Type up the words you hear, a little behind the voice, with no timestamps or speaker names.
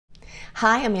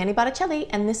Hi, I'm Annie Botticelli,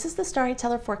 and this is the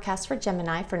Storyteller Forecast for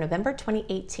Gemini for November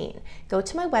 2018. Go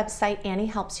to my website,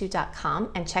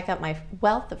 anniehelpsyou.com, and check out my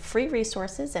wealth of free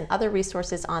resources and other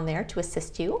resources on there to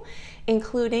assist you,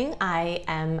 including I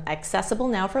am accessible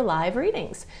now for live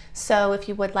readings. So if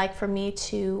you would like for me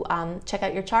to check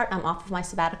out your chart, I'm off of my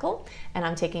sabbatical, and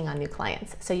I'm taking on new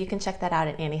clients. So you can check that out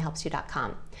at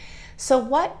anniehelpsyou.com. So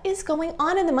what is going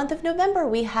on in the month of November?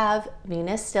 We have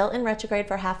Venus still in retrograde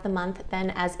for half the month. Then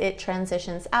as it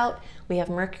transitions out, we have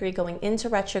Mercury going into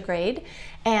retrograde,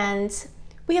 and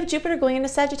we have Jupiter going into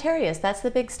Sagittarius. That's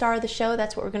the big star of the show.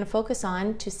 That's what we're going to focus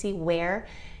on to see where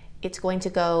it's going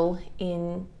to go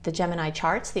in the Gemini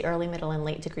charts, the early, middle, and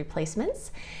late degree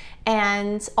placements.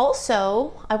 And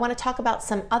also, I want to talk about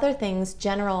some other things,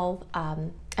 general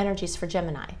energies for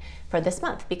Gemini for this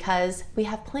month, because we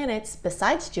have planets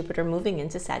besides Jupiter moving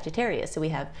into Sagittarius. So we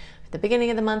have the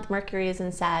beginning of the month, Mercury is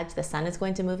in Sag, the Sun is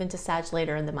going to move into Sag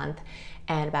later in the month,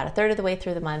 and about a third of the way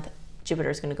through the month, Jupiter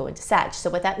is going to go into Sag. So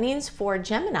what that means for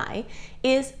Gemini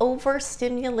is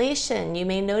overstimulation. You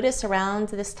may notice around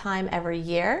this time every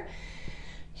year,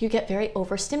 you get very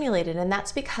overstimulated, and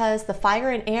that's because the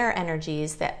fire and air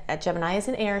energies that Gemini is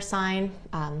an air sign,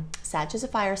 Sag is a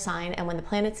fire sign, and when the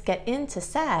planets get into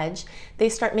Sag, they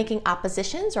start making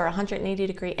oppositions or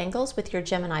 180-degree angles with your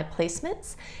Gemini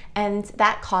placements, and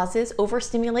that causes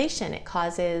overstimulation. It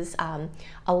causes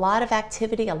a lot of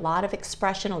activity, a lot of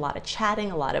expression, a lot of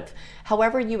chatting, a lot of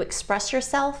however you express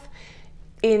yourself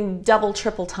in double,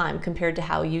 triple time compared to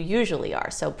how you usually are.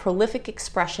 So prolific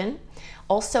expression.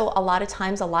 Also, a lot of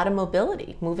times, a lot of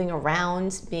mobility, moving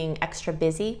around, being extra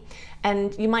busy.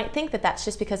 And you might think that that's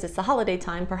just because it's the holiday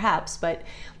time, perhaps, but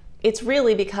it's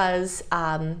really because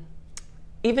even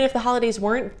if the holidays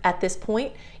weren't at this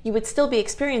point, you would still be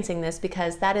experiencing this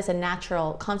because that is a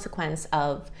natural consequence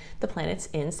of the planets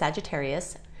in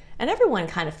Sagittarius. And everyone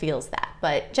kind of feels that,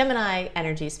 but Gemini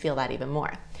energies feel that even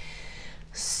more.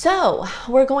 So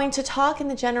we're going to talk in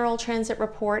the general transit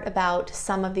report about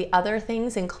some of the other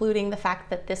things, including the fact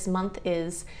that this month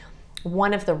is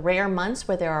one of the rare months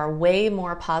where there are way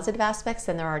more positive aspects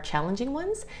than there are challenging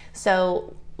ones.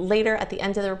 So later at the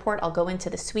end of the report, I'll go into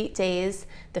the sweet days,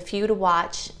 the few to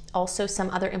watch, also some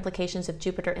other implications of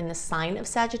Jupiter in the sign of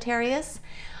Sagittarius.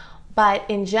 But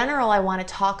in general, I want to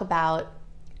talk about,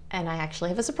 and I actually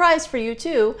have a surprise for you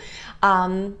too,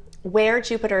 where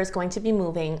Jupiter is going to be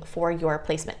moving for your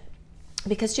placement.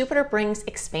 Because Jupiter brings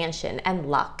expansion and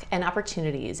luck and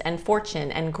opportunities and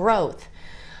fortune and growth.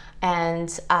 And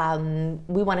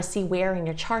we want to see where in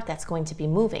your chart that's going to be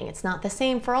moving. It's not the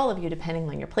same for all of you depending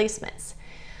on your placements.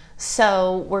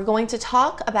 So we're going to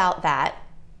talk about that,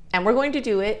 and we're going to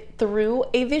do it through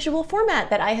a visual format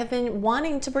that I have been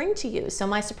wanting to bring to you. So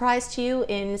my surprise to you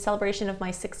in celebration of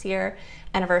my 6-year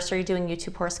anniversary doing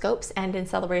YouTube horoscopes, and in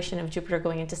celebration of Jupiter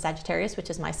going into Sagittarius, which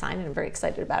is my sign, and I'm very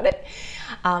excited about it.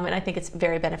 And I think it's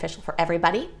very beneficial for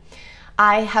everybody.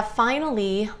 I have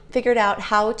finally figured out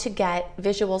how to get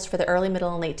visuals for the early,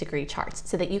 middle, and late degree charts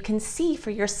so that you can see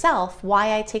for yourself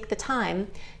why I take the time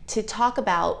to talk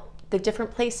about the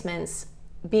different placements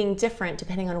being different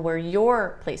depending on where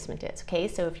your placement is, okay?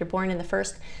 So if you're born in the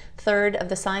first third of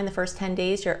the sign, the first 10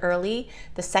 days, you're early,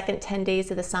 the second 10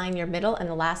 days of the sign, you're middle, and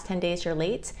the last 10 days, you're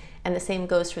late, and the same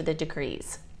goes for the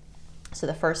degrees. So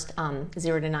the first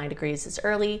 0 to 9 degrees is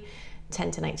early,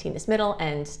 10 to 19 is middle,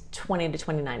 and 20 to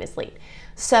 29 is late.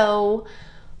 So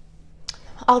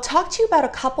I'll talk to you about a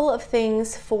couple of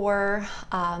things for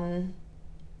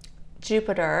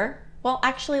Jupiter. Well,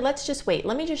 actually, let's just wait.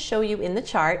 Let me just show you in the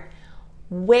chart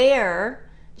where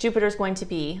Jupiter is going to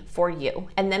be for you,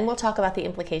 and then we'll talk about the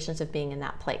implications of being in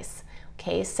that place.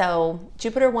 Okay, so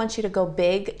Jupiter wants you to go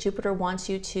big. Jupiter wants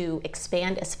you to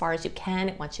expand as far as you can.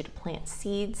 It wants you to plant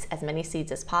seeds, as many seeds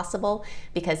as possible,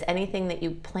 because anything that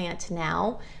you plant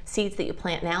now, seeds that you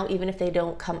plant now, even if they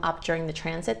don't come up during the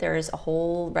transit, there is a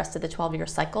whole rest of the 12-year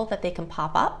cycle that they can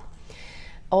pop up.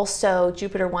 Also,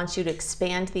 Jupiter wants you to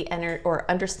expand the energy, or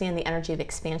understand the energy of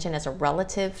expansion as a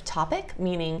relative topic,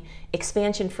 meaning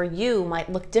expansion for you might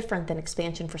look different than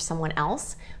expansion for someone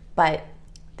else, but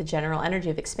the general energy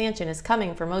of expansion is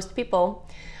coming for most people.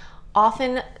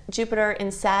 Often Jupiter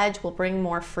in Sag will bring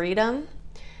more freedom.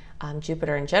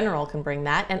 Jupiter in general can bring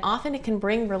that, and often it can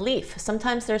bring relief.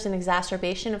 Sometimes there's an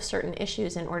exacerbation of certain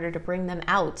issues in order to bring them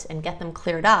out and get them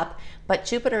cleared up, but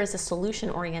Jupiter is a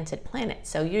solution-oriented planet,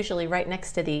 so usually right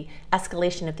next to the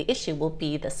escalation of the issue will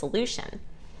be the solution.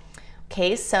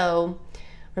 Okay, so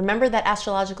remember that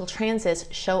astrological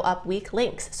transits show up weak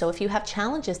links, so if you have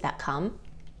challenges that come,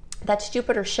 That's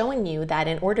Jupiter showing you that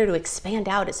in order to expand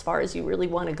out as far as you really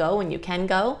want to go, and you can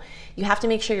go, you have to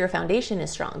make sure your foundation is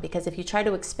strong, because if you try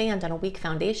to expand on a weak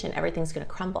foundation, everything's going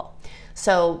to crumble.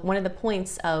 So one of the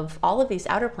points of all of these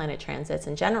outer planet transits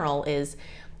in general is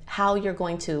how you're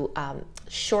going to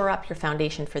shore up your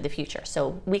foundation for the future.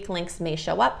 So weak links may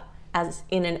show up as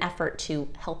in an effort to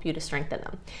help you to strengthen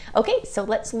them. Okay, so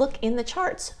let's look in the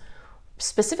charts,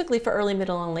 specifically for early,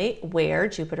 middle, and late, where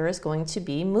Jupiter is going to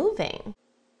be moving.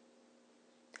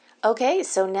 Okay,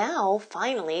 so now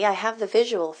finally I have the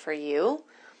visual for you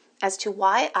as to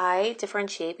why I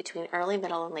differentiate between early,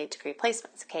 middle, and late degree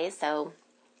placements. Okay, so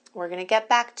we're going to get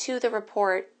back to the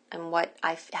report and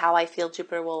how I feel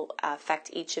Jupiter will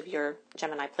affect each of your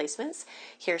Gemini placements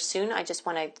here soon. I just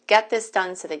want to get this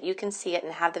done so that you can see it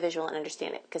and have the visual and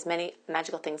understand it, because many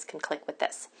magical things can click with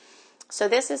this. So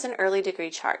this is an early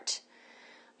degree chart.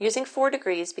 Using 4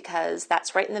 degrees because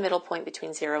that's right in the middle point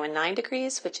between 0 and 9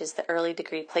 degrees, which is the early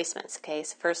degree placements. Okay,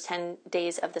 so first 10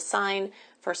 days of the sign,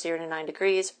 first 0 to 9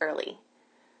 degrees, early.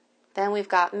 Then we've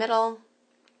got middle,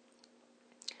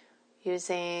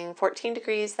 using 14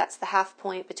 degrees, that's the half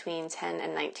point between 10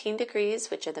 and 19 degrees,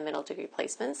 which are the middle degree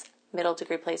placements. Middle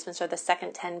degree placements are the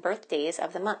second 10 birthdays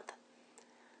of the month.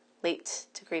 Late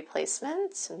degree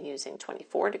placements, I'm using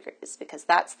 24 degrees because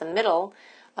that's the middle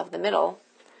of the middle.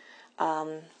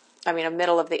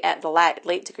 Middle of the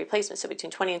late degree placement. So between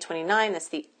 20 and 29, that's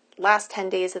the last 10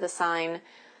 days of the sign,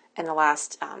 and the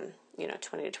last,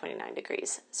 20 to 29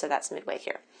 degrees. So that's midway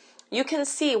here. You can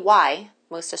see why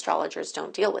most astrologers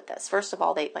don't deal with this. First of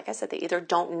all, like I said, they either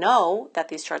don't know that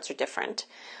these charts are different,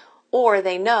 or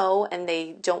they know and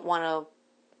they don't want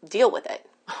to deal with it,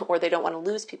 or they don't want to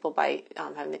lose people by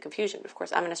having the confusion. But of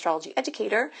course, I'm an astrology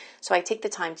educator, so I take the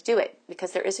time to do it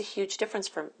because there is a huge difference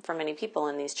for many people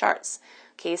in these charts.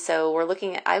 Okay, so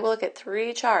I will look at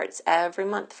 3 charts every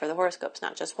month for the horoscopes,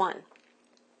 not just one.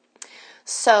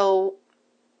 So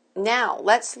now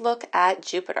let's look at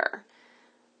Jupiter.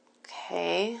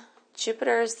 Okay,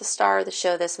 Jupiter is the star of the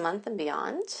show this month and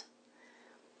beyond.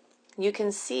 You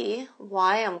can see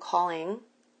why I'm calling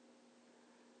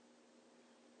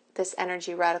this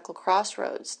energy radical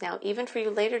crossroads. Now, even for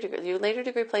your later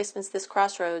degree placements, this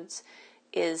crossroads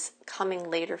is coming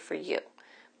later for you.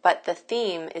 But the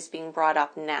theme is being brought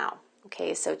up now.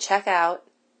 Okay, so check out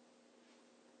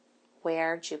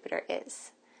where Jupiter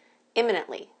is.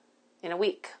 Imminently, in a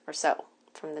week or so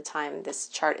from the time this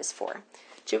chart is for.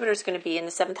 Jupiter is going to be in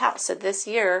the 7th house. So this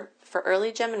year, for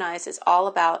early Geminis, is all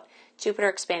about Jupiter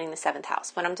expanding the 7th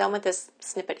house. When I'm done with this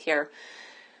snippet here,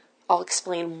 I'll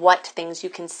explain what things you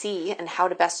can see and how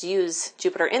to best use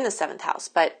Jupiter in the 7th house.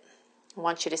 But I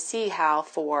want you to see how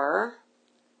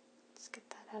let's get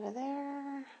that out of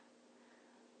there.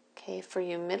 Okay, for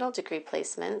you middle degree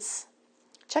placements,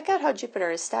 check out how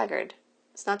Jupiter is staggered.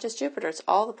 It's not just Jupiter, it's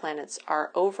all the planets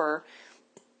are over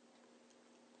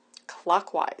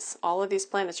clockwise. All of these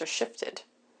planets are shifted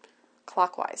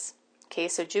clockwise. Okay,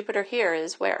 so Jupiter here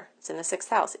is where? It's in the 6th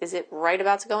house. Is it right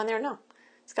about to go in there? No.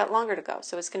 It's got longer to go.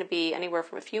 So it's going to be anywhere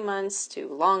from a few months to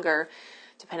longer,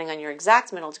 depending on your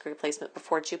exact middle degree placement,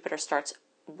 before Jupiter starts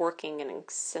working and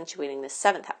accentuating the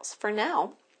 7th house. For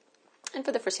now, and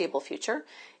for the foreseeable future,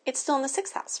 it's still in the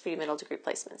 6th house for you middle degree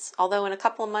placements. Although in a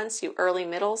couple of months, you early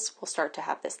middles will start to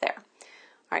have this there.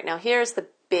 All right, now here's the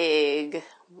big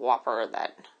whopper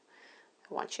that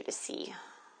I want you to see.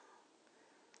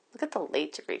 Look at the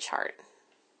late degree chart.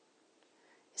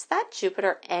 Is that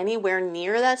Jupiter anywhere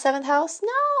near that 7th house?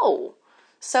 No.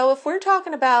 So if we're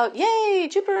talking about, yay,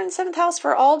 Jupiter in 7th house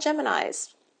for all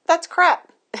Geminis, that's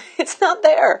crap. It's not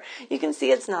there. You can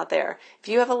see it's not there. If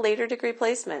you have a later degree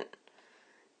placement,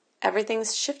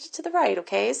 everything's shifted to the right,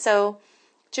 okay? So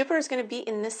Jupiter is going to be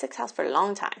in this 6th house for a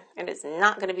long time, and it's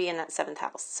not going to be in that 7th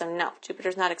house. So no,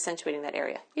 Jupiter's not accentuating that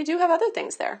area. You do have other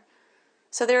things there.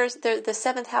 So the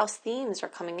 7th house themes are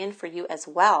coming in for you as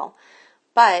well,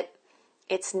 but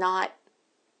it's not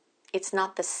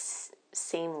the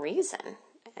same reason,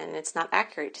 and it's not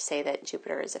accurate to say that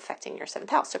Jupiter is affecting your 7th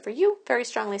house. So for you, very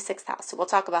strongly 6th house. So we'll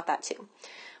talk about that too.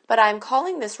 But I'm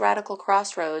calling this radical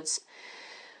crossroads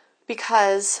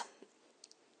because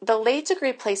the late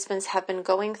degree placements have been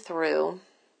going through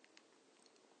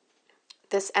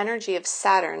this energy of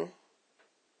Saturn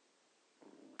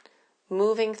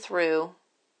moving through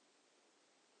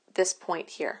this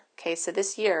point here. Okay, so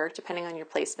this year, depending on your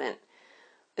placement,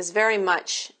 is very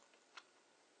much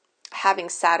having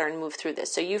Saturn move through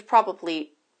this. So you've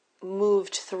probably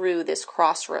moved through this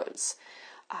crossroads,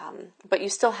 but you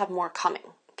still have more coming.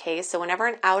 Okay, so whenever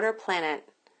an outer planet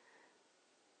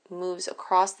moves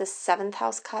across this 7th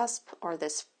house cusp or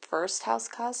this 1st house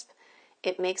cusp,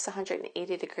 it makes a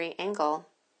 180-degree angle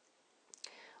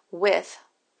with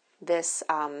this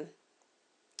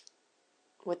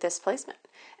placement.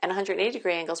 And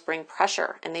 180-degree angles bring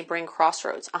pressure, and they bring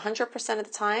crossroads. 100% of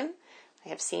the time, I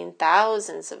have seen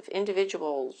thousands of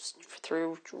individuals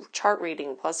through chart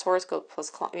reading, plus horoscope,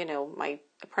 plus, my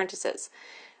apprentices.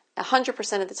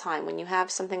 100% of the time, when you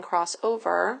have something cross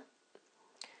over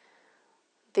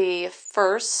the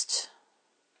first,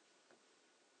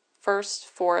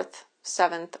 4th,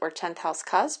 7th, or 10th house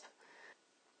cusp,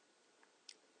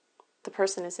 the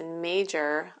person is in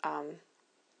major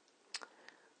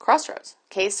crossroads.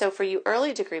 Okay, so for you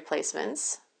early degree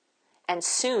placements, and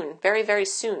soon, very, very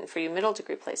soon for you middle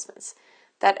degree placements,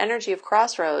 that energy of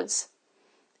crossroads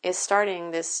is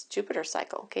starting this Jupiter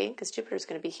cycle, okay? Because Jupiter is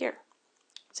going to be here.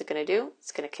 What's it going to do?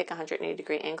 It's going to kick a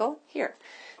 180-degree angle here.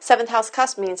 7th house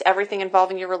cusp means everything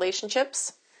involving your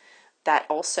relationships. That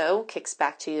also kicks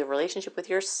back to your relationship with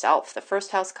yourself. The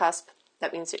 1st house cusp,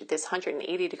 that means this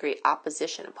 180-degree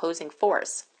opposition, opposing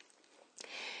force,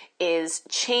 is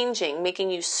changing,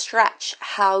 making you stretch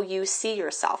how you see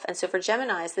yourself. And so for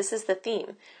Geminis, this is the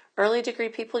theme. Early degree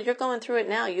people, you're going through it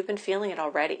now. You've been feeling it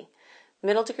already.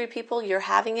 Middle degree people, you're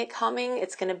having it coming.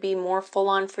 It's going to be more full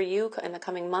on for you in the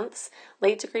coming months.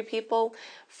 Late degree people,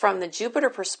 from the Jupiter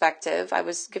perspective, I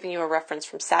was giving you a reference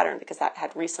from Saturn because that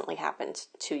had recently happened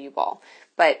to you all.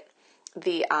 But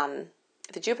the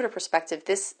Jupiter perspective,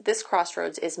 this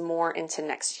crossroads is more into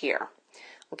next year.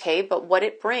 Okay, but what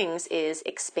it brings is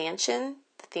expansion.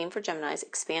 The theme for Gemini is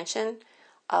expansion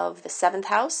of the 7th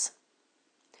house,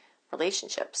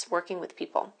 relationships, working with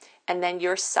people, and then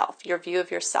yourself, your view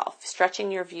of yourself,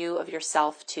 stretching your view of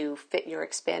yourself to fit your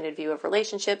expanded view of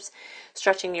relationships,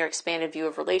 stretching your expanded view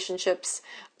of relationships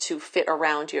to fit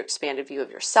around your expanded view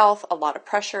of yourself. A lot of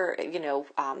pressure,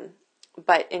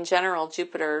 but in general,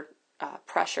 Jupiter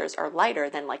pressures are lighter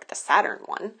than like the Saturn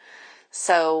one.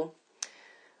 So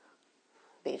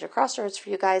major crossroads for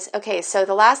you guys. Okay, so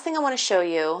the last thing I want to show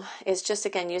you is just,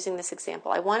 again, using this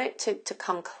example. I want it to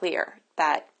come clear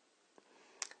that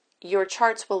your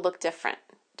charts will look different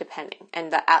depending.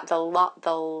 And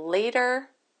the later,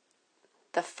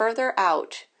 the further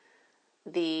out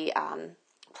the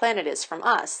planet is from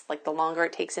us, like the longer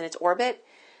it takes in its orbit,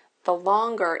 the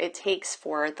longer it takes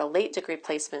for the late degree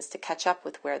placements to catch up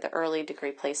with where the early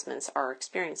degree placements are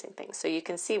experiencing things. So you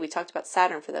can see, we talked about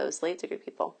Saturn for those late degree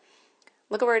people.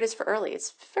 Look at where it is for early.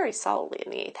 It's very solidly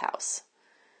in the 8th house.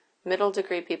 Middle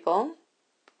degree people,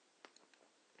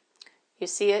 you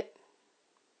see it?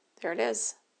 There it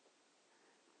is.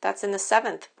 That's in the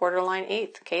 7th, borderline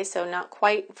 8th. Okay, so not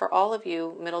quite for all of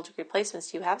you middle degree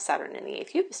placements do you have Saturn in the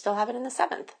 8th. You still have it in the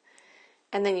 7th.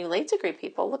 And then you late degree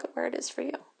people, look at where it is for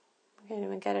you. You can't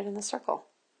even get it in the circle.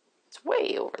 It's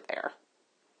way over there.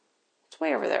 It's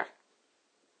way over there.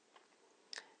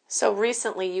 So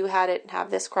recently you had it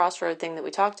have this crossroad thing that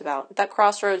we talked about. That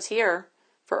crossroads here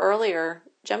for earlier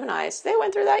Geminis, they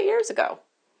went through that years ago.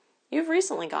 You've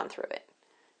recently gone through it.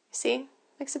 You see?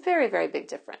 Makes a very, very big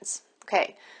difference.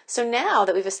 Okay, so now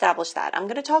that we've established that, I'm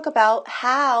going to talk about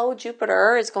how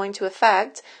Jupiter is going to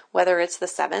affect whether it's the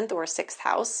 7th or 6th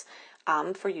house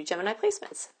for you Gemini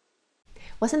placements.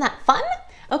 Wasn't that fun?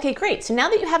 Okay, great. So now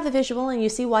that you have the visual and you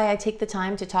see why I take the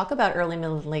time to talk about early,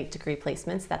 middle, and late degree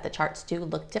placements, that the charts do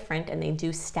look different and they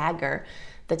do stagger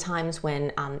the times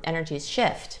when energies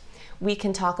shift, we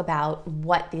can talk about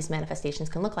what these manifestations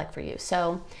can look like for you.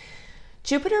 So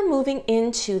Jupiter moving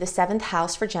into the 7th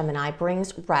house for Gemini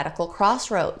brings radical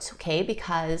crossroads, okay?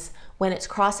 Because when it's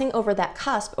crossing over that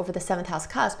cusp, over the 7th house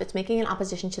cusp, it's making an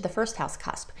opposition to the 1st house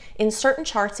cusp. In certain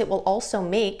charts, it will also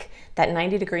make that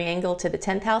 90-degree angle to the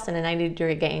 10th house and a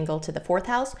 90-degree angle to the 4th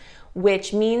house,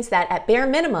 which means that at bare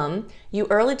minimum, you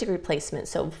early degree placements,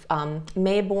 so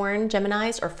May-born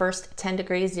Geminis, or first 10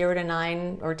 degrees, 0 to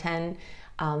 9 or 10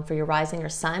 for your rising or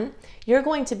sun, you're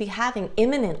going to be having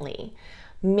imminently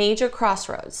major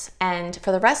crossroads. And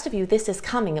for the rest of you, this is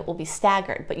coming. It will be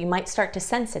staggered, but you might start to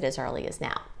sense it as early as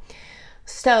now.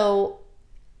 So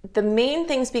the main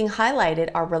things being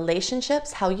highlighted are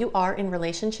relationships, how you are in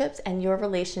relationships, and your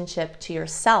relationship to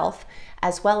yourself,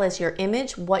 as well as your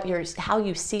image, how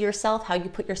you see yourself, how you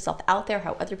put yourself out there,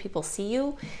 how other people see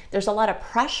you. There's a lot of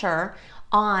pressure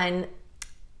on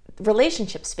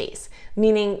relationship space,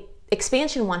 meaning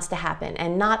expansion wants to happen,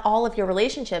 and not all of your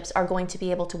relationships are going to be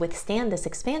able to withstand this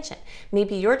expansion.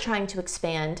 Maybe you're trying to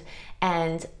expand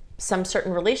and some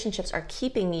certain relationships are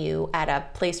keeping you at a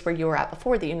place where you were at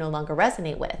before that you no longer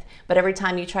resonate with. But every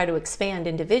time you try to expand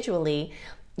individually,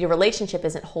 your relationship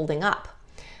isn't holding up.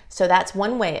 So that's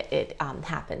one way it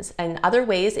happens. And other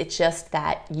ways, it's just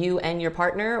that you and your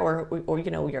partner or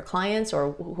your clients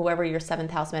or whoever your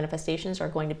 7th house manifestations are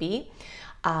going to be,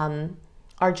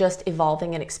 are just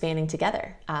evolving and expanding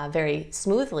together very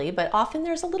smoothly, but often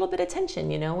there's a little bit of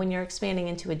tension, you know, when you're expanding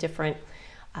into a different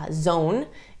zone,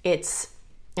 it's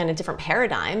in a different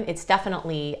paradigm, it's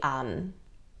definitely,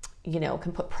 you know,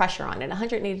 can put pressure on it.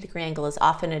 180-degree angle is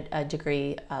often a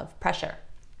degree of pressure.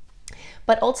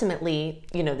 But ultimately,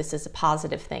 you know, this is a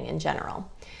positive thing in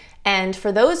general. And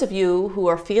for those of you who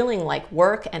are feeling like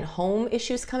work and home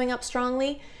issues coming up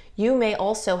strongly, you may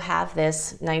also have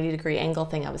this 90-degree angle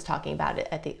thing I was talking about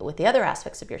with the other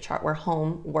aspects of your chart, where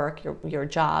home, work, your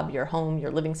job, your home,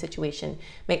 your living situation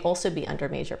may also be under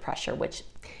major pressure, which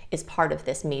is part of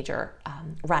this major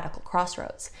radical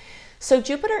crossroads. So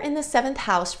Jupiter in the 7th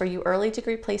house for you early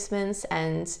degree placements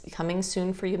and coming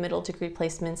soon for you middle degree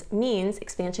placements means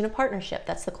expansion of partnership.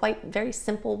 That's the very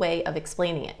simple way of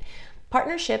explaining it.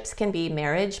 Partnerships can be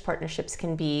marriage, partnerships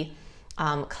can be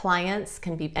clients,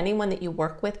 can be anyone that you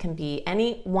work with, can be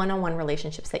any one-on-one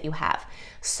relationships that you have.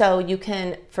 So you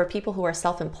can, for people who are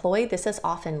self-employed, this is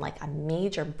often like a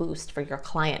major boost for your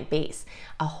client base.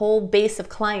 A whole base of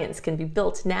clients can be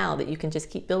built now that you can just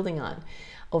keep building on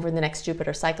over the next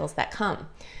Jupiter cycles that come.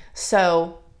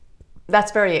 So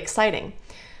that's very exciting.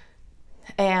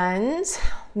 And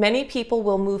many people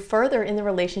will move further in the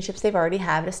relationships they've already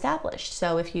have established.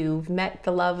 So if you've met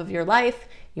the love of your life,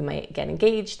 you might get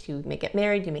engaged, you may get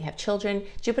married, you may have children.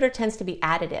 Jupiter tends to be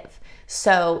additive.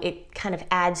 So it kind of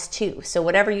adds to. So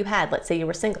whatever you had, let's say you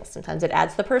were single, sometimes it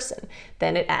adds the person,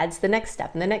 then it adds the next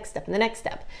step and the next step and the next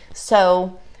step.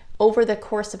 So over the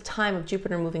course of time of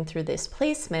Jupiter moving through this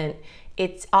placement,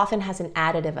 it often has an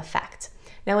additive effect.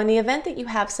 Now, in the event that you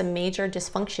have some major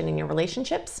dysfunction in your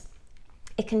relationships,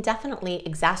 it can definitely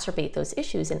exacerbate those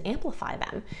issues and amplify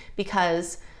them,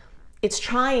 because it's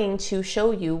trying to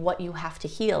show you what you have to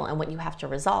heal and what you have to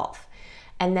resolve.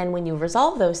 And then when you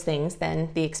resolve those things, then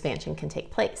the expansion can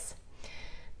take place.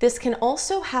 This can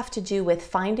also have to do with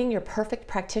finding your perfect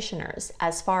practitioners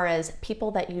as far as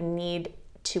people that you need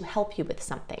to help you with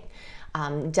something.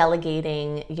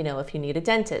 Delegating, you know, if you need a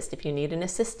dentist, if you need an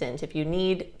assistant, if you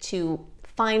need to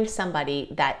find somebody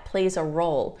that plays a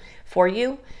role for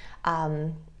you,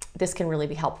 this can really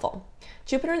be helpful.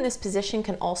 Jupiter in this position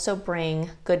can also bring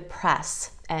good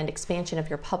press and expansion of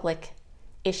your public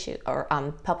issue or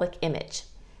public image.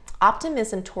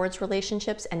 Optimism towards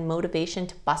relationships and motivation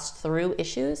to bust through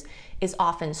issues is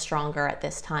often stronger at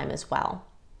this time as well.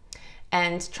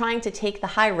 And trying to take the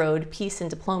high road, peace and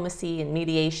diplomacy and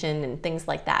mediation and things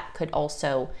like that could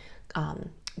also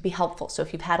be helpful. So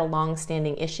if you've had a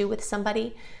long-standing issue with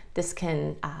somebody, this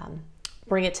can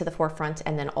bring it to the forefront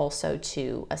and then also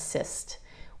to assist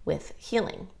with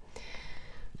healing.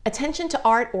 Attention to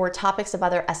art or topics of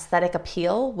other aesthetic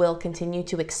appeal will continue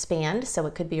to expand. So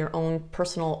it could be your own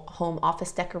personal home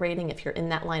office decorating. If you're in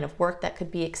that line of work, that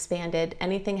could be expanded.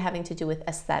 Anything having to do with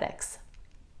aesthetics.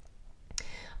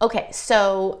 Okay,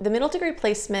 so the middle degree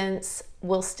placements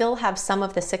will still have some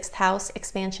of the 6th house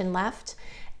expansion left,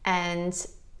 and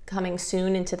coming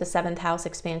soon into the 7th house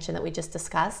expansion that we just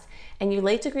discussed. And you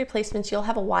late degree placements, you'll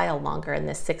have a while longer in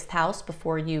this 6th house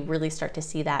before you really start to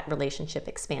see that relationship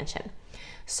expansion.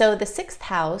 So the 6th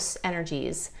house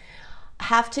energies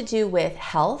have to do with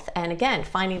health and, again,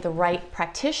 finding the right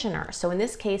practitioner. So in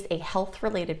this case, a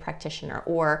health-related practitioner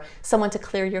or someone to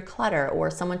clear your clutter or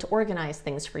someone to organize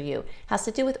things for you. It has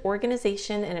to do with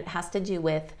organization, and it has to do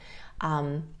with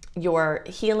your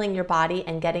healing your body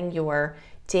and getting your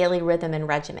daily rhythm and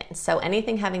regimen. So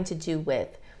anything having to do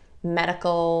with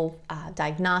medical,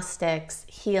 diagnostics,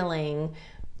 healing,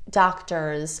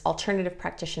 doctors, alternative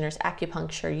practitioners,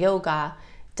 acupuncture, yoga,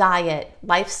 diet,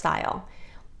 lifestyle.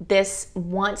 This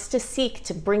wants to seek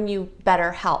to bring you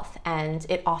better health, and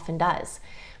it often does.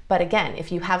 But again,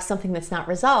 if you have something that's not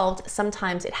resolved,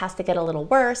 sometimes it has to get a little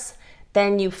worse.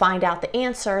 Then you find out the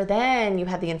answer, then you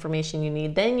have the information you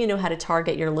need, then you know how to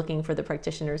target, you're looking for the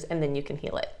practitioners, and then you can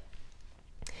heal it.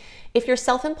 If you're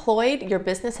self-employed, your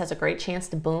business has a great chance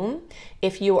to boom.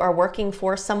 If you are working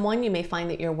for someone, you may find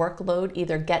that your workload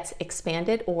either gets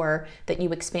expanded or that you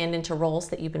expand into roles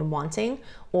that you've been wanting,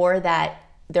 or that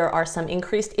there are some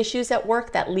increased issues at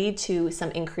work that lead to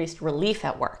some increased relief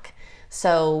at work.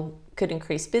 So could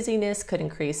increase busyness, could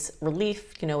increase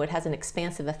relief. You know, it has an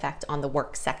expansive effect on the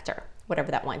work sector,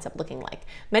 whatever that winds up looking like.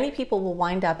 Many people will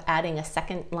wind up adding a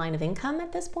second line of income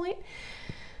at this point.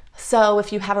 So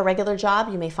if you have a regular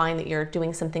job, you may find that you're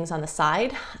doing some things on the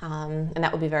side, and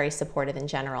that would be very supportive in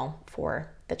general for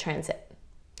the transit.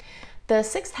 The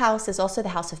 6th house is also the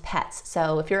house of pets.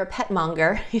 So if you're a pet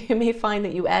monger, you may find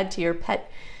that you add to your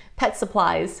pet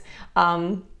supplies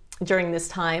during this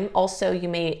time. Also, you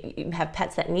may have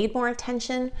pets that need more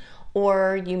attention,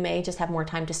 or you may just have more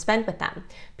time to spend with them.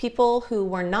 People who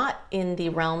were not in the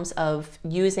realms of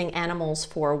using animals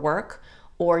for work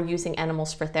or using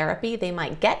animals for therapy, they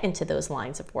might get into those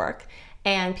lines of work.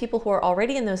 And people who are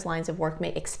already in those lines of work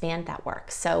may expand that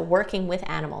work. So working with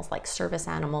animals like service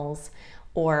animals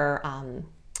or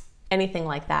anything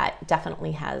like that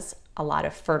definitely has a lot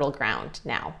of fertile ground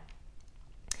now.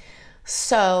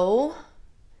 So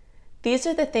these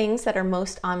are the things that are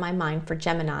most on my mind for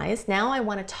Geminis. Now I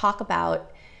want to talk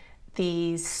about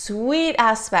these sweet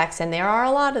aspects, and there are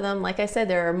a lot of them. Like I said,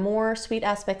 there are more sweet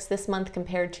aspects this month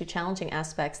compared to challenging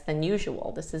aspects than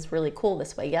usual. This is really cool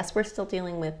this way. Yes, we're still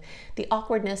dealing with the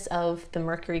awkwardness of the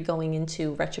Mercury going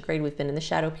into retrograde. We've been in the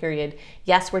shadow period.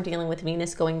 Yes, we're dealing with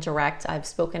Venus going direct. I've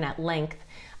spoken at length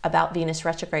about Venus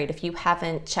retrograde. If you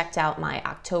haven't checked out my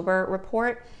October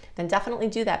report, then definitely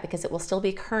do that, because it will still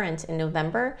be current in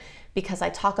November, because I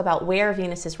talk about where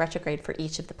Venus is retrograde for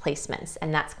each of the placements,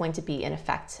 and that's going to be in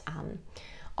effect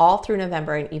all through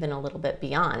November and even a little bit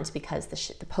beyond, because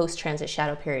the post-transit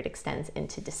shadow period extends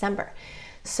into December.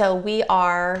 So we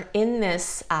are in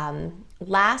this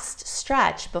last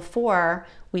stretch before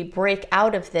we break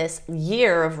out of this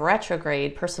year of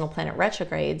retrograde, personal planet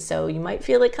retrograde. So you might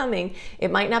feel it coming. It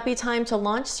might not be time to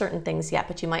launch certain things yet,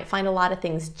 but you might find a lot of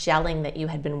things gelling that you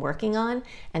had been working on,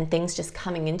 and things just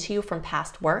coming into you from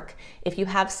past work. If you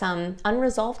have some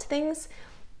unresolved things,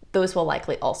 those will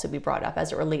likely also be brought up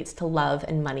as it relates to love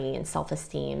and money and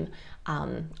self-esteem.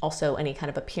 Also any kind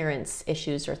of appearance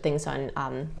issues or things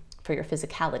on for your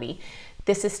physicality.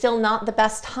 This is still not the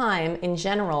best time in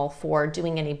general for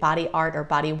doing any body art or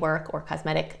body work or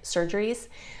cosmetic surgeries.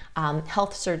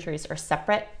 Health surgeries are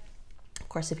separate. Of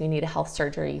course, if you need a health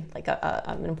surgery, like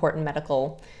an important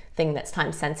medical thing that's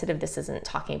time sensitive, this isn't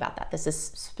talking about that. This is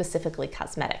specifically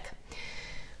cosmetic.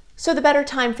 So the better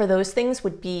time for those things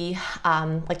would be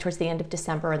like towards the end of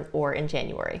December or in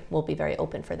January. We'll be very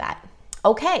open for that.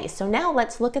 Okay, so now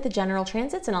let's look at the general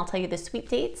transits, and I'll tell you the sweep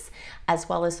dates as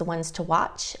well as the ones to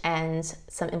watch and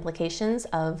some implications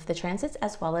of the transits,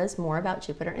 as well as more about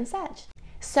Jupiter and Sag.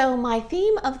 So my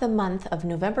theme of the month of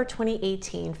November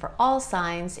 2018 for all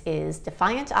signs is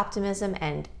defiant optimism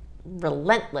and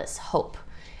relentless hope.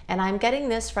 And I'm getting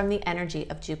this from the energy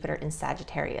of Jupiter in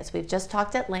Sagittarius. We've just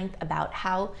talked at length about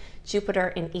how Jupiter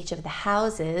in each of the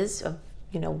houses of,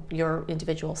 your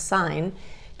individual sign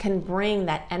can bring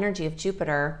that energy of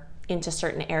Jupiter into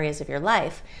certain areas of your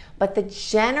life. But the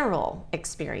general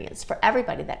experience for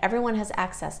everybody that everyone has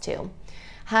access to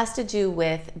has to do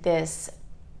with this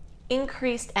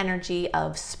increased energy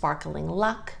of sparkling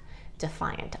luck,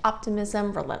 defiant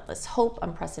optimism, relentless hope,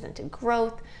 unprecedented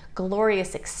growth,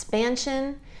 glorious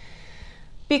expansion,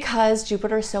 because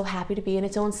Jupiter is so happy to be in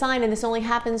its own sign, and this only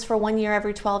happens for 1 year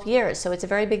every 12 years. So it's a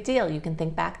very big deal. You can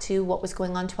think back to what was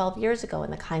going on 12 years ago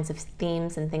and the kinds of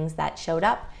themes and things that showed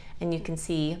up, and you can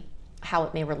see how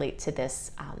it may relate to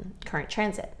this current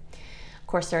transit. Of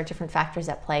course, there are different factors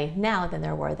at play now than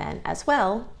there were then as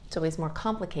well. It's always more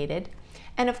complicated.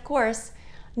 And of course,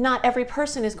 not every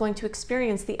person is going to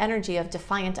experience the energy of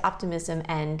defiant optimism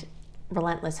and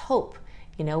relentless hope.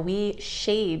 We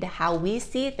shade how we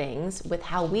see things with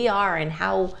how we are and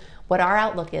what our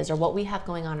outlook is, or what we have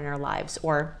going on in our lives,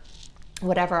 or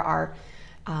whatever our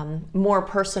more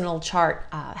personal chart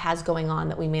has going on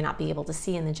that we may not be able to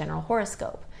see in the general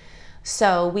horoscope.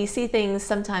 So we see things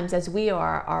sometimes as we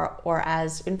are or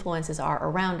as influences are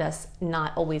around us,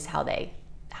 not always how they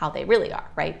really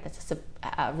are, right? That's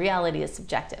reality is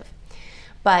subjective.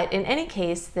 But in any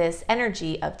case, this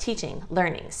energy of teaching,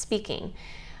 learning, speaking,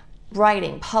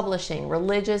 writing, publishing,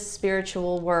 religious,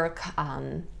 spiritual work,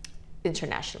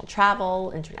 international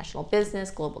travel, international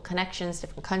business, global connections,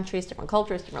 different countries, different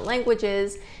cultures, different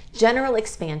languages, general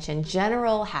expansion,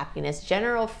 general happiness,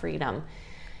 general freedom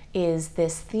is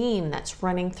this theme that's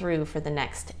running through for the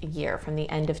next year, from the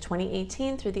end of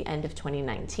 2018 through the end of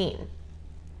 2019.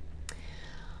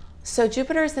 So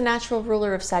Jupiter is the natural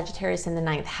ruler of Sagittarius in the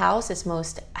 9th house. It's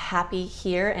most happy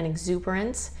here and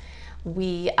exuberant.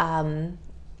 We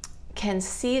can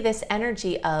see this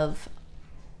energy of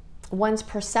one's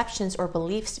perceptions or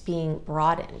beliefs being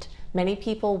broadened. Many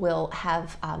people will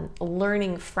have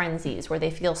learning frenzies where they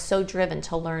feel so driven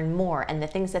to learn more, and the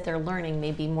things that they're learning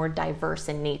may be more diverse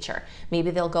in nature.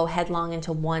 Maybe they'll go headlong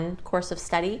into one course of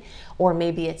study, or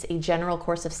maybe it's a general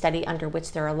course of study under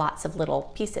which there are lots of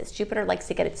little pieces. Jupiter likes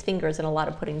to get its fingers in a lot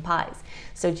of pudding pies.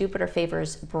 So Jupiter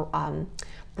favors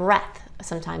breadth,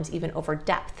 sometimes even over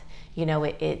depth.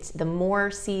 It's the more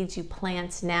seeds you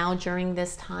plant now during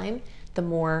this time, the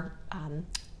more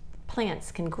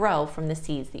plants can grow from the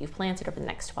seeds that you've planted over the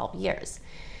next 12 years.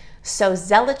 So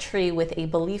zealotry with a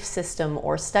belief system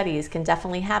or studies can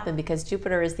definitely happen because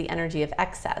Jupiter is the energy of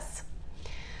excess.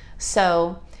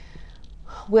 So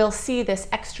we'll see this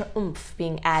extra oomph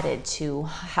being added to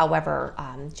however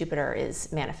Jupiter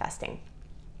is manifesting.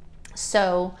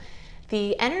 So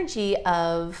the energy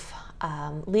of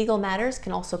legal matters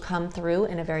can also come through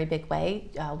in a very big way.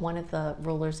 One of the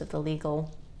rulers of the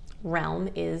legal realm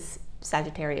is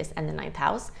Sagittarius and the 9th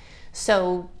house.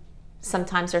 So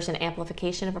sometimes there's an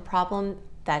amplification of a problem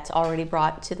that's already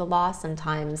brought to the law.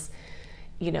 Sometimes,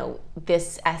 you know,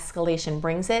 this escalation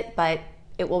brings it, but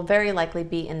it will very likely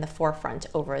be in the forefront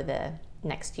over the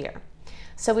next year.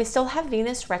 So we still have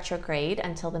Venus retrograde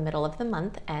until the middle of the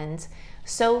month, and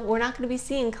so we're not going to be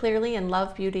seeing clearly in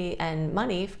love, beauty, and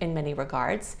money in many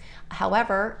regards.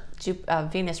 However,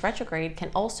 Venus retrograde can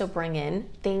also bring in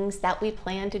things that we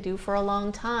planned to do for a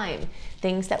long time,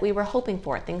 things that we were hoping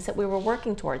for, things that we were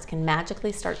working towards can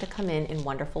magically start to come in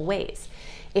wonderful ways.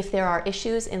 If there are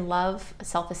issues in love,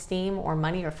 self-esteem, or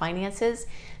money or finances,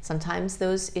 sometimes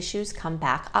those issues come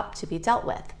back up to be dealt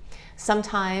with.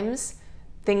 Sometimes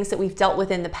things that we've dealt with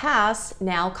in the past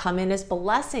now come in as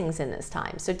blessings in this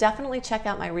time. So definitely check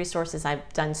out my resources. I've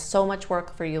done so much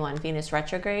work for you on Venus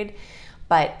retrograde,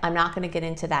 but I'm not going to get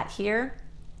into that here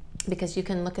because you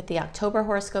can look at the October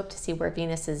horoscope to see where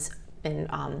Venus has been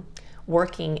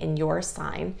working in your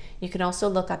sign. You can also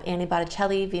look up Annie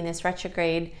Botticelli, Venus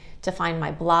retrograde, to find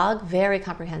my blog, very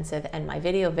comprehensive, and my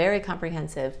video, very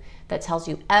comprehensive, that tells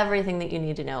you everything that you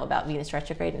need to know about Venus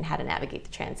retrograde and how to navigate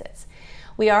the transits.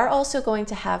 We are also going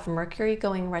to have Mercury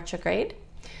going retrograde.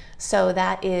 So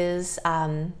that is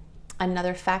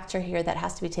another factor here that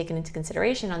has to be taken into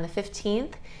consideration. On the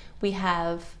 15th, we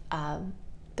have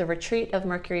the retreat of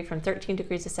Mercury from 13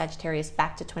 degrees of Sagittarius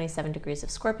back to 27 degrees of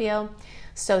Scorpio.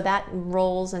 So that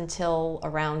rolls until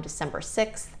around December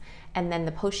 6th, and then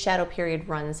the post-shadow period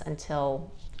runs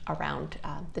until around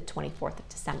the 24th of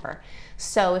December.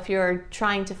 So if you're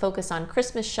trying to focus on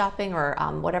Christmas shopping or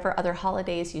whatever other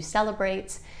holidays you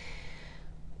celebrate,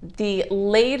 the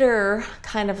later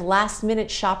kind of last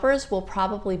minute shoppers will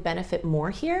probably benefit more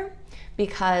here,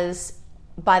 because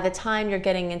by the time you're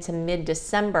getting into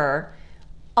mid-December,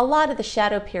 a lot of the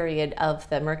shadow period of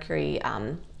the Mercury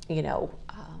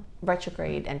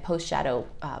retrograde and post-shadow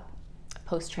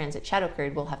post-transit shadow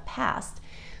period will have passed.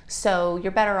 So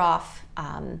you're better off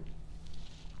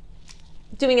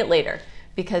doing it later,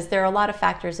 because there are a lot of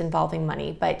factors involving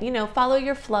money. But, you know, follow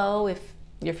your flow. If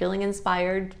you're feeling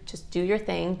inspired, just do your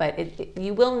thing. But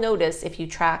you will notice, if you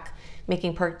track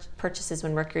making purchases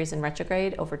when Mercury's in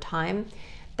retrograde over time,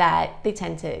 that they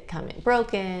tend to come in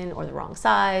broken or the wrong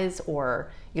size, or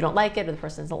you don't like it or the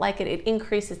person doesn't like it. It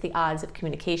increases the odds of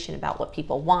communication about what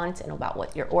people want and about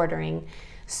what you're ordering.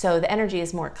 So the energy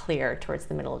is more clear towards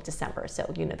the middle of December.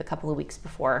 So, you know, the couple of weeks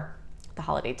before the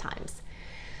holiday times.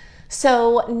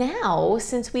 So now,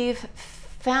 since we've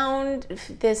found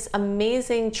this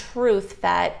amazing truth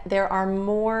that there are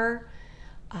more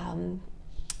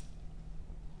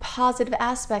positive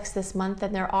aspects this month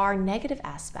than there are negative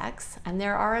aspects, and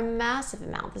there are a massive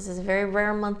amount. This is a very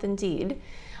rare month indeed.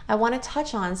 I want to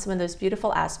touch on some of those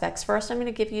beautiful aspects. First, I'm going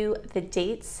to give you the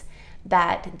dates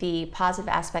that the positive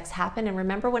aspects happen. And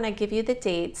remember, when I give you the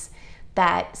dates,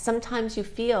 that sometimes you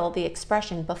feel the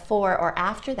expression before or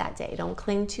after that day. Don't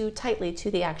cling too tightly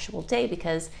to the actual day,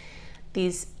 because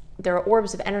there are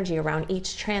orbs of energy around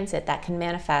each transit that can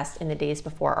manifest in the days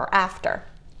before or after.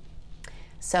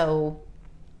 So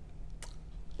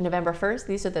November 1st,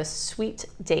 these are the sweet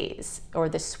days, or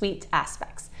the sweet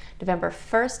aspects. November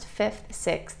 1st, 5th,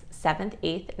 6th, 7th,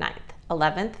 8th, 9th,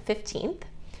 11th, 15th,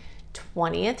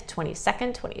 20th,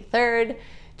 22nd, 23rd,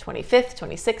 25th,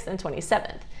 26th, and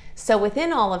 27th. So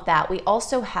within all of that, we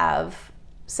also have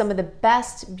some of the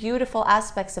best beautiful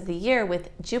aspects of the year, with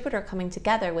Jupiter coming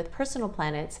together with personal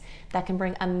planets that can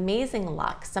bring amazing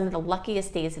luck, some of the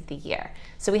luckiest days of the year.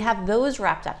 So we have those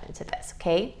wrapped up into this,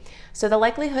 okay? So the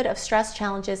likelihood of stress,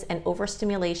 challenges, and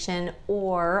overstimulation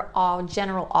or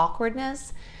general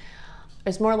awkwardness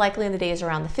is more likely in the days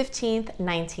around the 15th,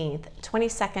 19th,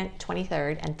 22nd,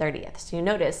 23rd, and 30th. So you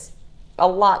notice a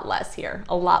lot less here,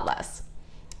 a lot less.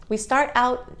 We start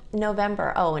out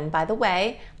November. Oh, and by the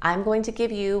way, I'm going to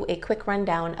give you a quick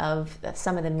rundown of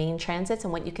some of the main transits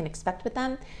and what you can expect with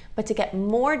them. But to get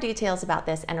more details about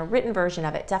this and a written version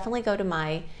of it, definitely go to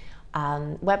my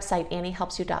website,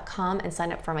 anniehelpsyou.com, and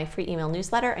sign up for my free email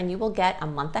newsletter, and you will get a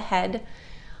month ahead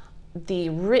the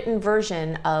written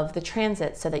version of the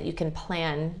transit so that you can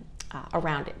plan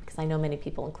around it, because I know many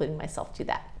people, including myself, do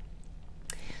that.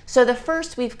 So the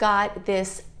first, we've got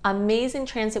this amazing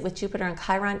transit with Jupiter and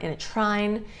Chiron in a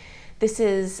trine. This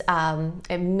is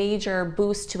a major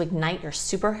boost to ignite your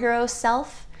superhero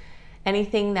self.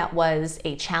 Anything that was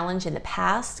a challenge in the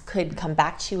past could come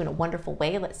back to you in a wonderful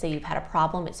way. Let's say you've had a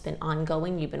problem, it's been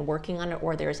ongoing, you've been working on it,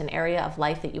 or there's an area of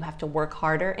life that you have to work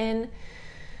harder in.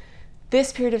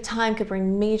 This period of time could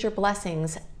bring major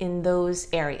blessings in those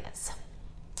areas.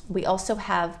 We also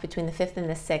have between the 5th and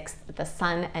the 6th, the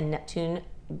Sun and Neptune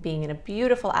being in a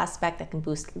beautiful aspect that can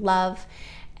boost love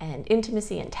and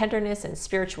intimacy and tenderness and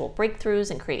spiritual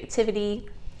breakthroughs and creativity.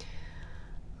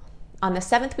 On the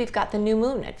 7th, we've got the new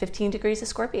moon at 15 degrees of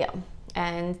Scorpio.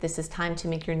 And this is time to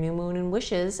make your new moon and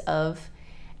wishes of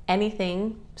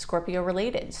anything Scorpio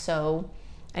related. So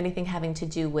anything having to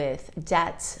do with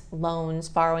debt, loans,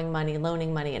 borrowing money,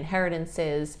 loaning money,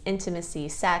 inheritances, intimacy,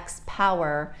 sex,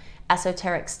 power,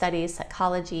 esoteric studies,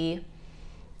 psychology,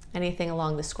 anything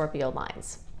along the Scorpio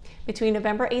lines. Between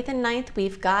November 8th and 9th,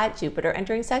 we've got Jupiter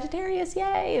entering Sagittarius.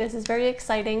 Yay, this is very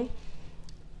exciting.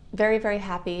 Very, very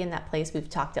happy in that place. We've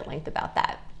talked at length about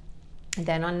that. And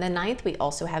then on the 9th, we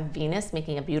also have Venus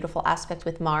making a beautiful aspect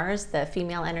with Mars, the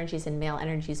female energies and male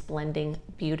energies blending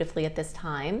beautifully at this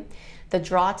time. The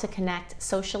draw to connect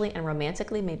socially and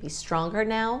romantically may be stronger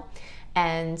now,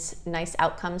 and nice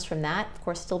outcomes from that. Of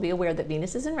course, still be aware that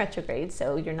Venus is in retrograde,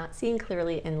 so you're not seeing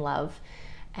clearly in love.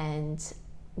 And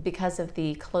because of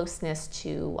the closeness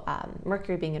to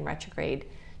Mercury being in retrograde,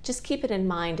 just keep it in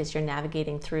mind as you're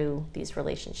navigating through these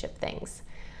relationship things.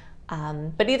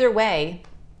 But either way,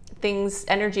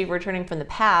 energy returning from the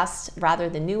past rather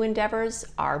than new endeavors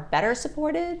are better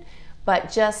supported, but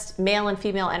just male and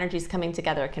female energies coming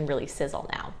together can really sizzle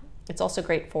now. It's also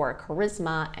great for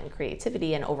charisma and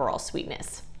creativity and overall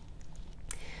sweetness.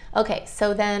 Okay,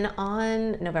 so then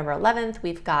on November 11th,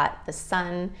 we've got the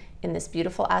Sun in this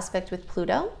beautiful aspect with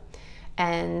Pluto.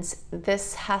 And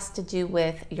this has to do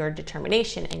with your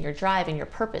determination and your drive and your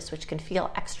purpose, which can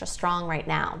feel extra strong right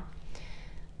now.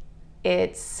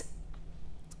 Even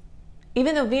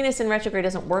though Venus in retrograde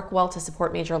doesn't work well to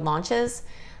support major launches,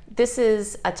 this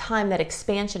is a time that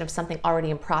expansion of something already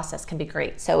in process can be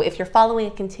great. So if you're following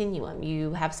a continuum,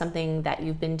 you have something that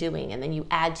you've been doing and then you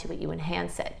add to it, you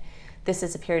enhance it. This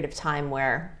is a period of time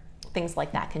where things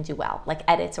like that can do well, like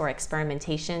edits or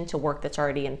experimentation to work that's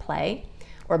already in play,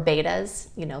 or betas,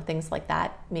 things like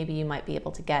that. Maybe you might be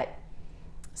able to get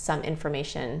some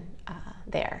information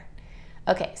there.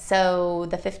 Okay, so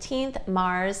the 15th,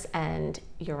 Mars and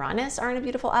Uranus are in a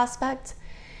beautiful aspect.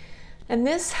 And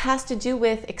this has to do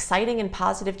with exciting and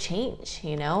positive change,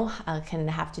 can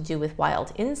have to do with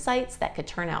wild insights that could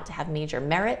turn out to have major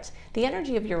merit. The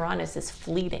energy of Uranus is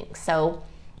fleeting. So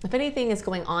if anything is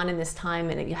going on in this time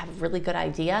and you have a really good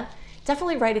idea,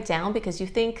 definitely write it down, because you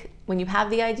think when you have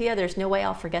the idea, there's no way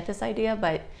I'll forget this idea,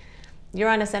 but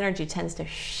Uranus energy tends to,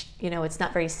 it's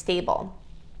not very stable.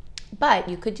 But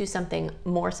you could do something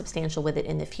more substantial with it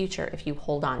in the future if you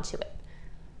hold on to it.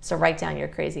 So write down your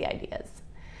crazy ideas.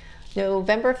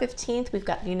 November 15th, we've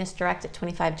got Venus direct at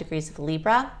 25 degrees of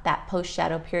Libra. That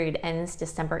post-shadow period ends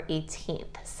December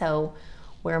 18th. So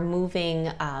we're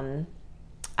moving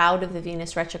out of the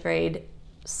Venus retrograde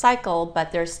cycle,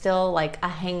 but there's still like a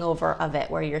hangover of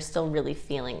it where you're still really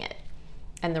feeling it,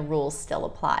 and the rules still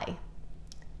apply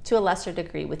to a lesser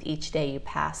degree with each day you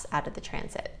pass out of the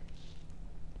transit.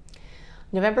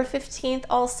 November 15th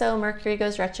also, Mercury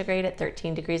goes retrograde at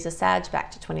 13 degrees of Sag, back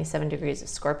to 27 degrees of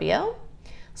Scorpio.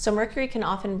 So Mercury can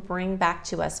often bring back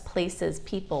to us places,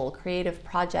 people, creative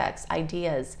projects,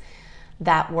 ideas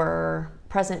that were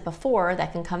present before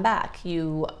that can come back.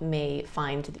 You may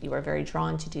find that you are very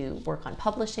drawn to do work on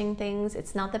publishing things.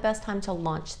 It's not the best time to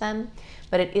launch them,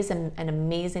 but it is an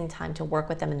amazing time to work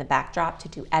with them in the backdrop, to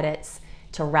do edits,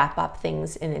 to wrap up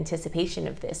things in anticipation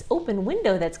of this open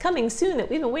window that's coming soon that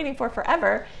we've been waiting for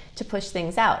forever to push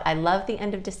things out. I love the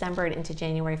end of December and into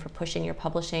January for pushing your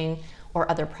publishing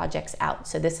or other projects out.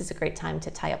 So this is a great time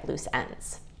to tie up loose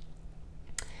ends.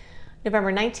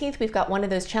 November 19th, we've got one of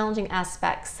those challenging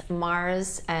aspects,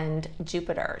 Mars and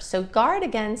Jupiter. So guard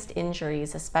against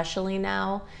injuries, especially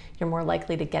now. You're more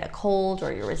likely to get a cold,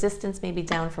 or your resistance may be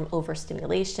down from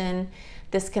overstimulation.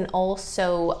 This can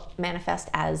also manifest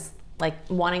as like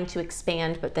wanting to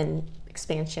expand, but then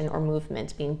expansion or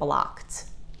movement being blocked.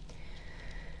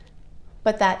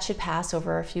 But that should pass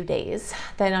over a few days.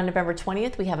 Then on November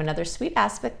 20th, we have another sweet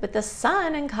aspect with the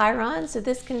Sun and Chiron. So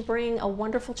this can bring a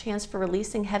wonderful chance for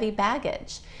releasing heavy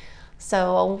baggage.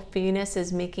 So Venus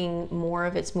is making more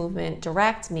of its movement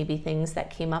direct. Maybe things that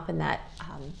came up in that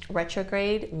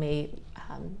retrograde may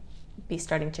be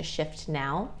starting to shift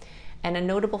now. And a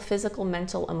notable physical,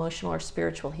 mental, emotional, or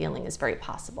spiritual healing is very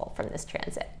possible from this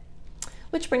transit.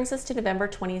 which brings us to November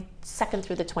 22nd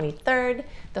through the 23rd,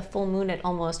 the full moon at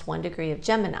almost 1 degree of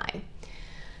Gemini.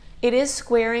 It is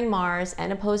squaring Mars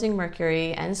and opposing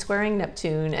Mercury and squaring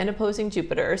Neptune and opposing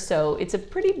Jupiter. So it's a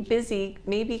pretty busy,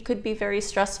 maybe could be very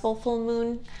stressful full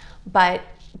moon, but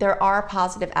there are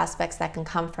positive aspects that can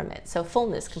come from it. So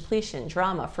fullness, completion,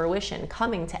 drama, fruition,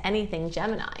 coming to anything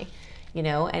Gemini, you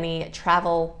know, any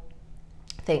travel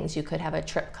things. You could have a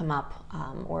trip come up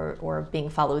or being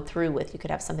followed through with. You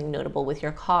could have something notable with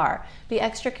your car. Be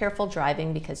extra careful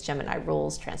driving because Gemini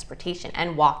rules transportation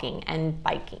and walking and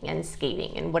biking and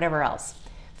skating and whatever else,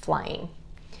 flying.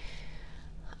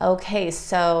 Okay,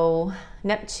 so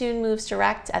Neptune moves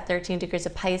direct at 13 degrees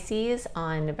of Pisces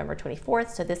on November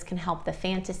 24th. So this can help the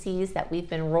fantasies that we've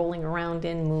been rolling around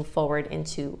in move forward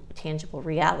into tangible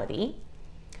reality.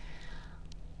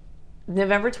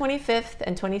 November 25th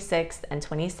and 26th and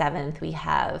 27th, we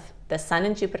have the Sun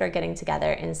and Jupiter getting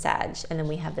together in Sag, and then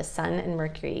we have the Sun and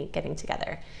Mercury getting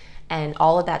together. And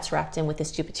all of that's wrapped in with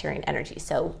this Jupiterian energy.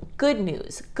 So good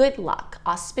news, good luck,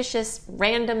 auspicious,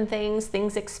 random things,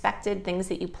 things expected, things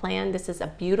that you planned. This is a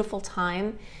beautiful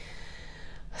time.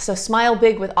 So smile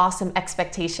big with awesome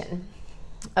expectation.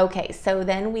 Okay, so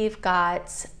then we've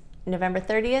got November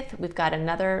 30th, we've got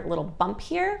another little bump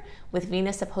here with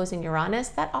Venus opposing Uranus.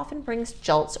 That often brings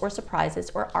jolts or surprises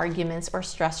or arguments or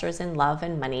stressors in love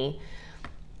and money.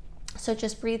 So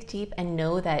just breathe deep and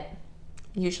know that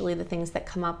usually the things that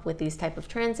come up with these type of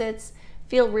transits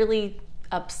feel really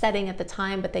upsetting at the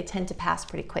time, but they tend to pass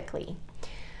pretty quickly.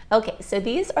 Okay, so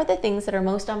these are the things that are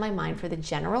most on my mind for the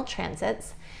general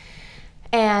transits.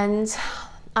 And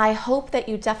I hope that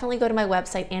you definitely go to my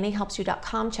website,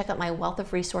 anniehelpsyou.com, check out my wealth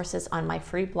of resources on my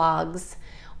free blogs.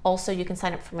 Also, you can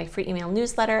sign up for my free email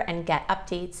newsletter and get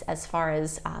updates as far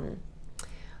as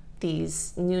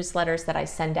these newsletters that I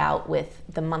send out with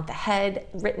the month ahead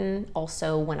written.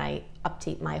 Also, when I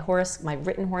update my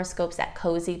written horoscopes at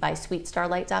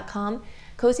cozybysweetstarlight.com.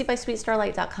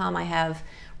 Cozybysweetstarlight.com, I have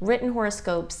written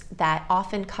horoscopes that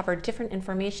often cover different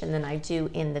information than I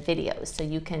do in the videos. So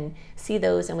you can see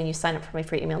those, and when you sign up for my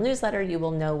free email newsletter, you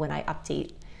will know when I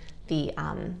update the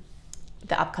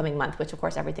upcoming month, which of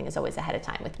course everything is always ahead of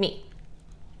time with me.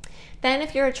 Then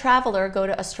if you're a traveler, go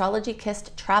to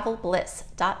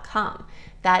astrologykissedtravelbliss.com.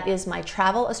 That is my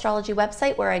travel astrology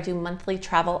website where I do monthly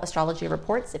travel astrology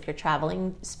reports. If you're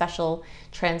traveling, special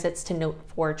transits to note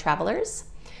for travelers.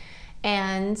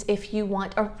 And if you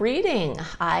want a reading,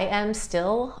 I am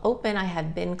still open. I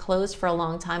have been closed for a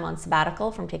long time on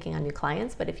sabbatical from taking on new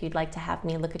clients, but if you'd like to have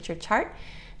me look at your chart,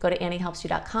 go to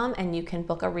anniehelpsyou.com and you can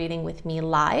book a reading with me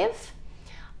live.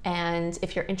 And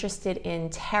if you're interested in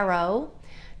tarot,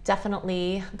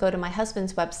 definitely go to my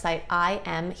husband's website,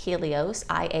 IamHelios,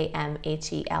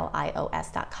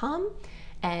 IamHelios.com,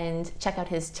 and check out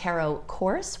his tarot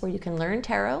course where you can learn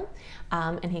tarot,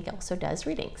 and he also does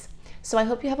readings. So I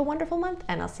hope you have a wonderful month,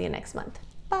 and I'll see you next month.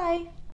 Bye.